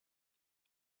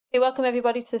Hey, welcome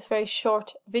everybody to this very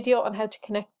short video on how to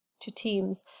connect to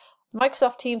Teams.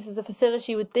 Microsoft Teams is a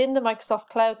facility within the Microsoft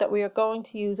Cloud that we are going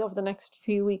to use over the next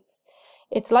few weeks.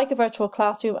 It's like a virtual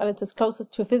classroom and it's as close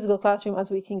to a physical classroom as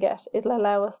we can get. It'll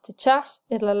allow us to chat,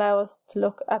 it'll allow us to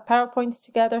look at PowerPoints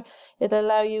together, it'll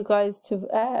allow you guys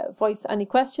to voice any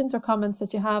questions or comments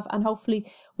that you have, and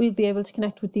hopefully we'll be able to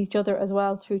connect with each other as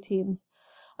well through Teams.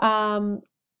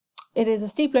 It is a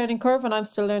steep learning curve and I'm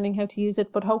still learning how to use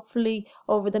it, but hopefully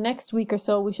over the next week or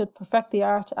so we should perfect the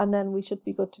art and then we should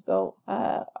be good to go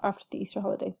after the Easter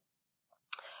holidays.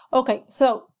 Okay,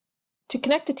 so to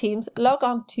connect to Teams, log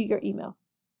on to your email.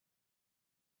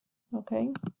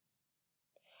 Okay.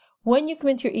 When you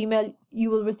come into your email, you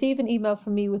will receive an email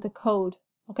from me with a code.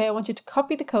 Okay, I want you to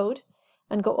copy the code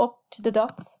and go up to the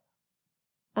dots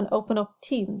and open up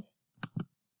Teams.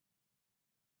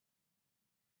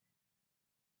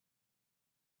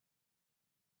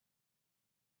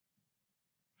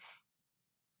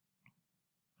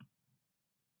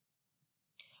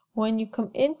 When you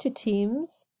come into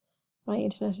Teams, my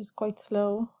internet is quite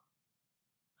slow.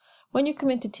 When you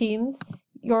come into Teams,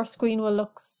 your screen will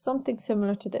look something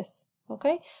similar to this.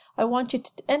 Okay, I want you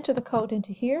to enter the code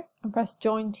into here and press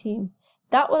Join Team.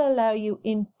 That will allow you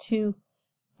into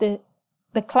the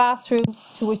classroom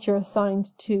to which you're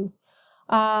assigned to.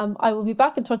 I will be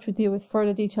back in touch with you with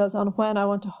further details on when I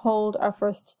want to hold our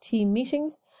first team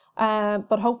meetings.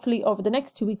 But hopefully over the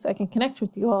next 2 weeks I can connect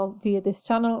with you all via this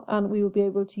channel and we will be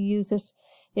able to use it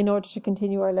in order to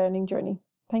continue our learning journey.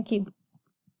 Thank you.